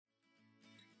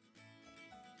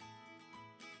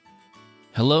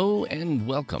Hello and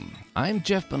welcome. I'm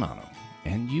Jeff Bonanno,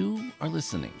 and you are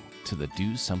listening to the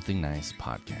Do Something Nice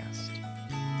podcast.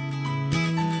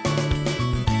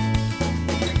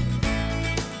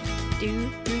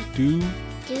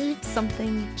 Do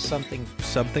something. Something.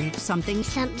 Do something.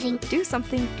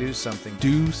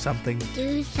 Do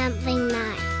something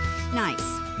Nice.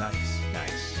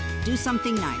 Do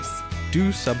something nice.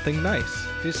 Do something nice.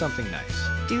 Do something nice.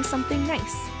 Do something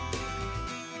nice.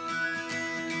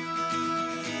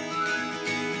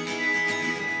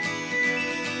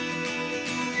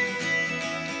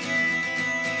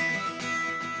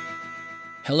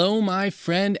 Hello, my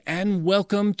friend, and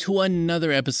welcome to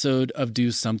another episode of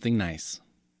Do Something Nice.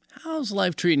 How's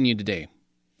life treating you today?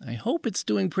 I hope it's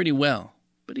doing pretty well,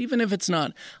 but even if it's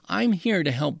not, I'm here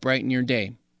to help brighten your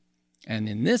day. And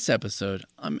in this episode,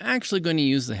 I'm actually going to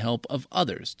use the help of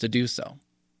others to do so.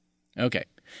 Okay,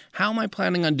 how am I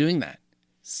planning on doing that?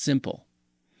 Simple.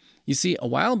 You see, a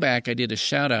while back I did a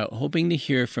shout out hoping to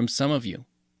hear from some of you.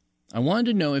 I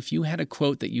wanted to know if you had a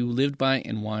quote that you lived by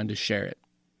and wanted to share it.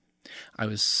 I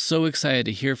was so excited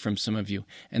to hear from some of you,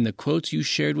 and the quotes you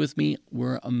shared with me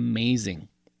were amazing.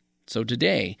 So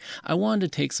today, I wanted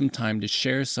to take some time to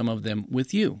share some of them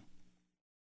with you.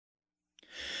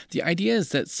 The idea is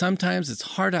that sometimes it's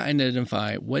hard to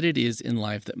identify what it is in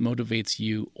life that motivates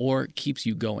you or keeps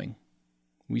you going.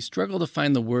 We struggle to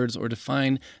find the words or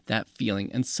define that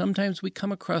feeling, and sometimes we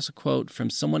come across a quote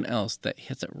from someone else that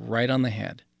hits it right on the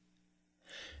head.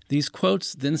 These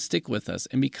quotes then stick with us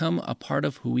and become a part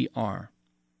of who we are.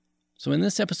 So in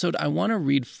this episode, I want to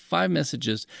read 5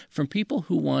 messages from people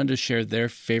who wanted to share their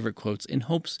favorite quotes in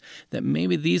hopes that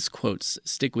maybe these quotes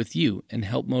stick with you and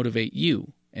help motivate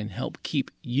you and help keep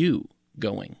you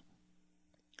going.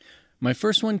 My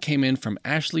first one came in from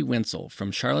Ashley Wenzel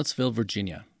from Charlottesville,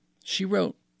 Virginia. She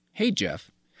wrote, "Hey Jeff,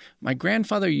 my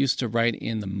grandfather used to write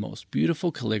in the most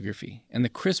beautiful calligraphy, and the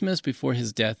Christmas before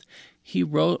his death, he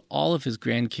wrote all of his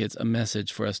grandkids a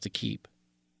message for us to keep.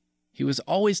 He was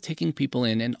always taking people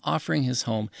in and offering his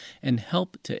home and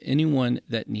help to anyone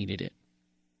that needed it.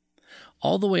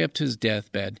 All the way up to his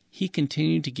deathbed, he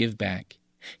continued to give back.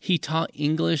 He taught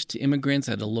English to immigrants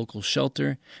at a local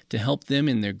shelter to help them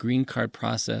in their green card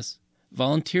process,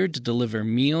 volunteered to deliver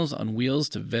Meals on Wheels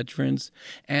to veterans,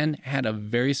 and had a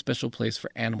very special place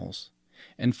for animals.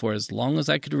 And for as long as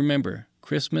I could remember,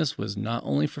 Christmas was not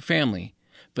only for family,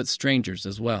 but strangers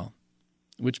as well."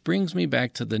 Which brings me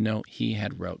back to the note he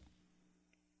had wrote.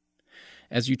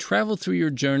 "As you travel through your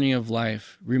journey of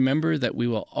life, remember that we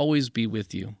will always be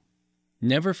with you.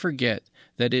 Never forget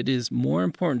that it is more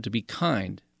important to be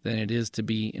kind than it is to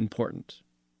be important."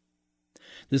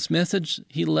 This message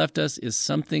he left us is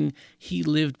something he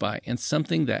lived by and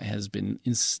something that has been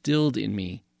instilled in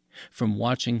me from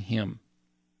watching him.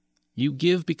 You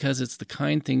give because it's the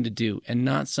kind thing to do and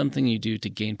not something you do to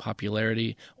gain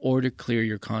popularity or to clear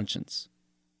your conscience.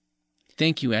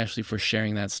 Thank you, Ashley, for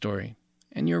sharing that story.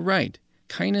 And you're right,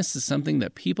 kindness is something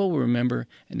that people will remember,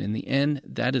 and in the end,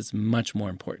 that is much more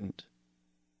important.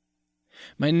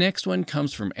 My next one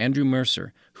comes from Andrew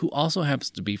Mercer, who also happens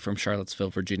to be from Charlottesville,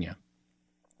 Virginia.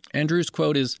 Andrew's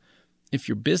quote is, "If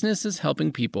your business is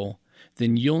helping people,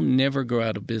 then you'll never go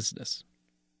out of business."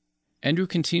 Andrew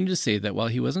continued to say that while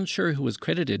he wasn't sure who was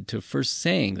credited to first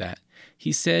saying that,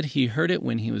 he said he heard it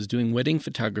when he was doing wedding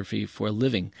photography for a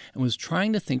living and was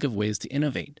trying to think of ways to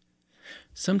innovate.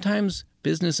 Sometimes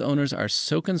business owners are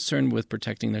so concerned with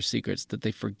protecting their secrets that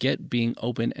they forget being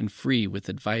open and free with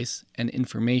advice, and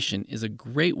information is a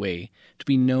great way to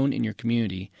be known in your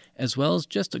community, as well as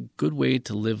just a good way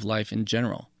to live life in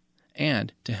general,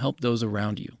 and to help those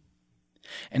around you.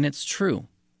 And it's true.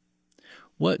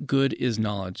 What good is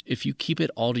knowledge if you keep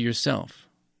it all to yourself?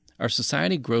 Our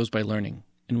society grows by learning,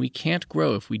 and we can't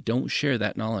grow if we don't share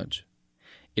that knowledge.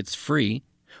 It's free,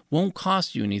 won't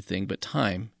cost you anything but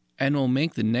time, and will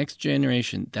make the next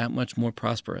generation that much more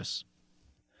prosperous.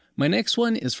 My next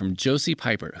one is from Josie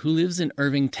Piper, who lives in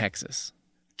Irving, Texas.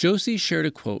 Josie shared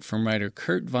a quote from writer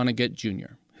Kurt Vonnegut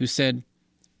Jr., who said,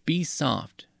 "Be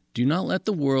soft. Do not let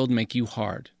the world make you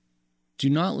hard. Do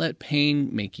not let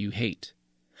pain make you hate.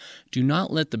 Do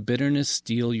not let the bitterness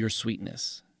steal your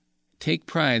sweetness. Take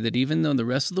pride that even though the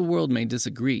rest of the world may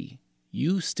disagree,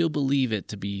 you still believe it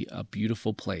to be a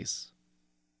beautiful place."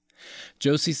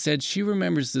 Josie said she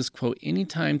remembers this quote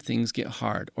anytime things get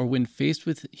hard or when faced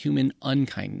with human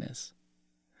unkindness.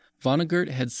 Vonnegut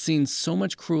had seen so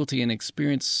much cruelty and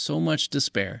experienced so much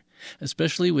despair,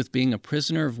 especially with being a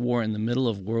prisoner of war in the middle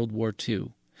of World War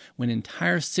II, when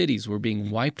entire cities were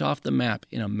being wiped off the map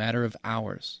in a matter of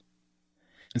hours.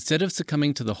 Instead of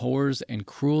succumbing to the horrors and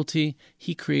cruelty,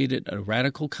 he created a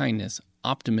radical kindness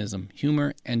optimism,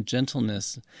 humor, and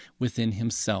gentleness within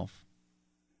himself.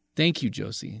 Thank you,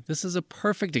 Josie. This is a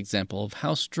perfect example of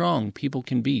how strong people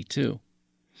can be, too.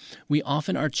 We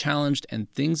often are challenged, and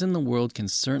things in the world can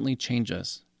certainly change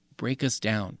us, break us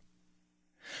down.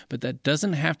 But that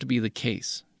doesn't have to be the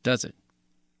case, does it?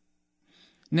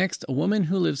 Next, a woman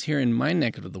who lives here in my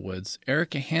neck of the woods,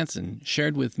 Erica Hansen,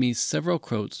 shared with me several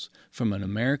quotes from an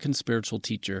American spiritual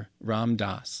teacher, Ram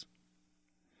Dass.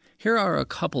 Here are a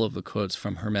couple of the quotes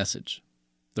from her message.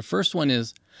 The first one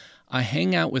is, "I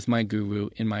hang out with my guru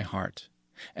in my heart,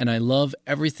 and I love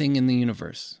everything in the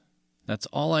universe. That's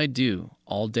all I do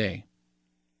all day."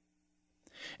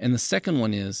 And the second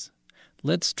one is,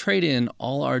 "Let's trade in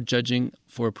all our judging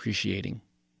for appreciating.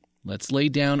 Let's lay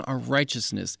down our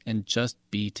righteousness and just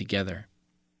be together."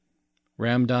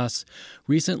 Ram Dass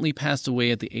recently passed away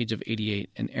at the age of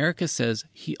 88, and Erica says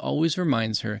he always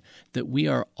reminds her that we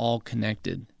are all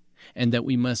connected and that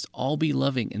we must all be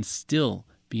loving and still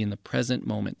be in the present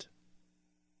moment.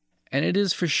 And it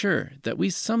is for sure that we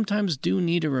sometimes do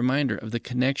need a reminder of the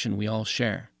connection we all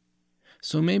share.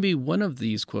 So maybe one of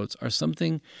these quotes are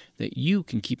something that you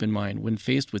can keep in mind when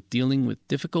faced with dealing with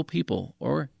difficult people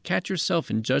or catch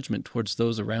yourself in judgment towards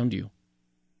those around you.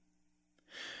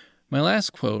 My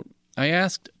last quote, I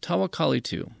asked Tawakali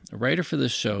 2, a writer for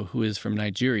this show who is from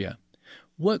Nigeria,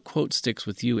 what quote sticks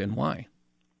with you and why?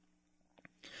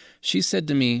 She said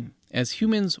to me, "As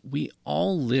humans, we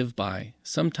all live by,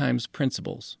 sometimes,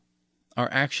 principles. Our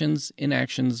actions,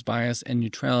 inactions, bias, and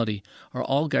neutrality are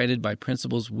all guided by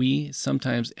principles we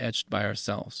sometimes etched by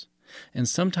ourselves. And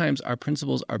sometimes our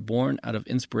principles are born out of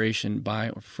inspiration by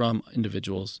or from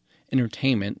individuals,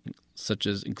 entertainment, such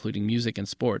as including music and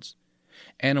sports,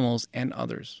 animals, and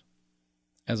others.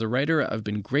 As a writer, I've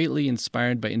been greatly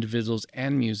inspired by individuals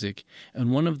and music,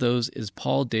 and one of those is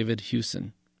Paul David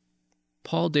Hewson.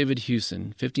 Paul David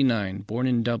Hewson, 59, born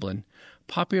in Dublin,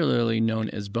 popularly known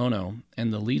as Bono,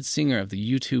 and the lead singer of the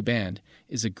U2 band,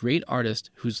 is a great artist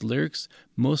whose lyrics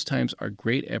most times are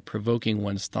great at provoking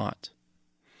one's thought.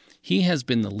 He has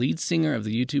been the lead singer of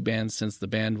the U2 band since the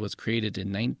band was created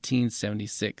in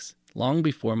 1976, long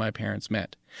before my parents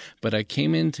met, but I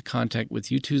came into contact with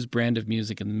U2's brand of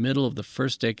music in the middle of the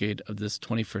first decade of this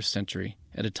 21st century,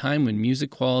 at a time when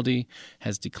music quality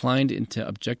has declined into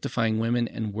objectifying women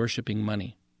and worshiping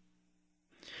money.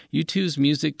 U2's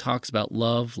music talks about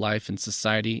love, life, and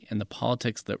society, and the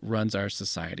politics that runs our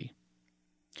society.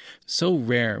 So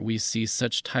rare we see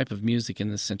such type of music in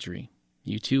this century.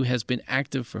 U2 has been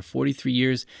active for 43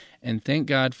 years, and thank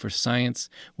God for science,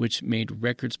 which made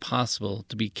records possible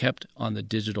to be kept on the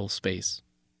digital space.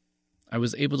 I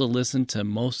was able to listen to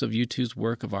most of U2's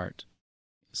work of art.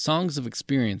 Songs of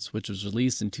Experience, which was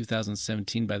released in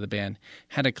 2017 by the band,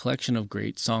 had a collection of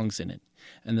great songs in it,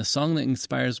 and the song that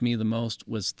inspires me the most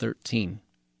was 13.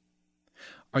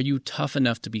 Are you tough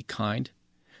enough to be kind?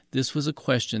 This was a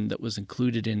question that was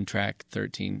included in track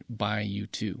 13 by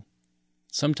U2.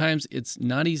 Sometimes it's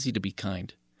not easy to be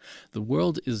kind. The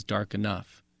world is dark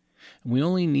enough, and we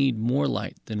only need more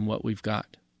light than what we've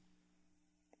got.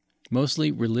 Mostly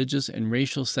religious and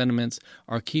racial sentiments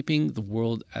are keeping the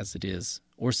world as it is,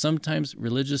 or sometimes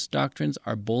religious doctrines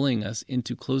are bullying us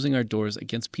into closing our doors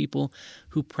against people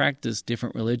who practice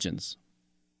different religions.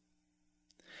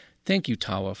 Thank you,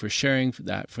 Tawa, for sharing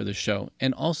that for the show,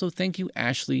 and also thank you,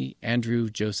 Ashley, Andrew,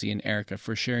 Josie, and Erica,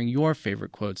 for sharing your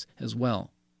favorite quotes as well.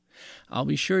 I'll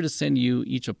be sure to send you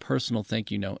each a personal thank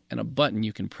you note and a button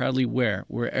you can proudly wear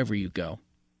wherever you go.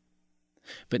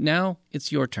 But now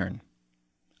it's your turn.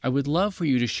 I would love for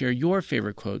you to share your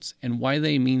favorite quotes and why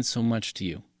they mean so much to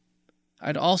you.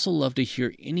 I'd also love to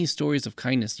hear any stories of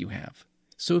kindness you have.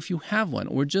 So if you have one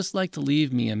or just like to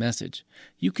leave me a message,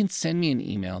 you can send me an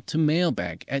email to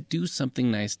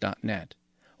mailbag@dosomethingnice.net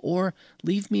or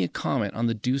leave me a comment on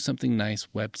the Do Something Nice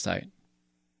website.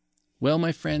 Well,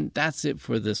 my friend, that's it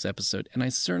for this episode, and I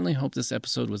certainly hope this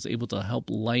episode was able to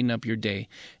help lighten up your day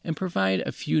and provide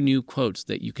a few new quotes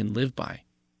that you can live by.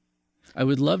 I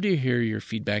would love to hear your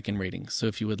feedback and ratings, so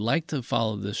if you would like to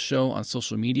follow this show on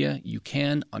social media, you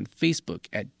can on Facebook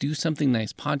at Do Something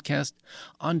Nice Podcast,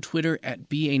 on Twitter at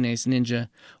Be a Nice Ninja,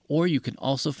 or you can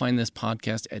also find this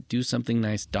podcast at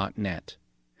DoSomethingNice.net,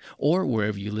 or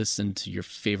wherever you listen to your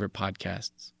favorite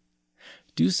podcasts.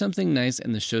 Do Something Nice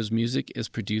and the show's music is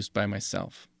produced by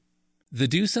myself. The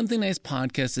Do Something Nice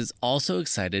podcast is also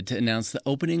excited to announce the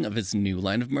opening of its new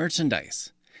line of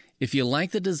merchandise. If you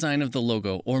like the design of the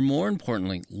logo, or more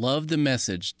importantly, love the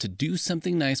message to do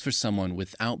something nice for someone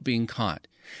without being caught,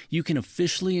 you can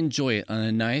officially enjoy it on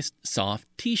a nice, soft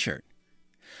t-shirt.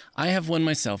 I have one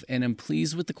myself and am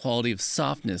pleased with the quality of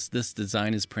softness this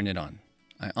design is printed on.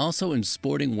 I also am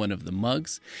sporting one of the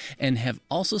mugs and have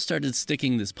also started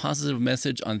sticking this positive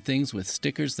message on things with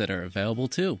stickers that are available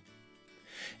too.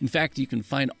 In fact, you can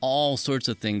find all sorts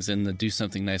of things in the Do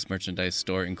Something Nice merchandise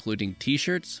store, including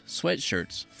t-shirts,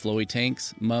 sweatshirts, flowy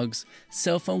tanks, mugs,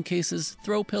 cell phone cases,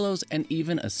 throw pillows, and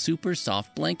even a super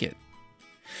soft blanket.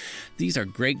 These are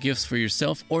great gifts for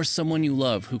yourself or someone you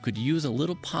love who could use a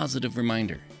little positive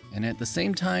reminder. And at the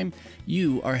same time,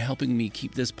 you are helping me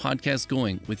keep this podcast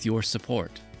going with your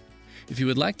support. If you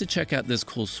would like to check out this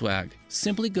cool swag,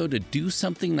 simply go to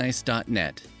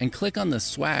DoSomethingNice.net and click on the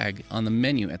swag on the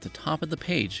menu at the top of the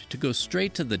page to go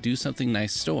straight to the Do Something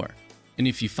Nice store. And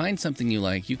if you find something you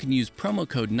like, you can use promo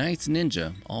code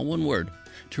NICENINJA, all one word,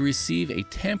 to receive a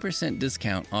 10%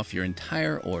 discount off your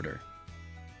entire order.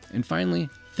 And finally,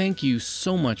 thank you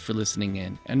so much for listening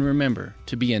in. And remember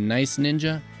to be a nice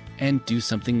ninja and do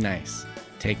something nice.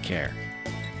 Take care.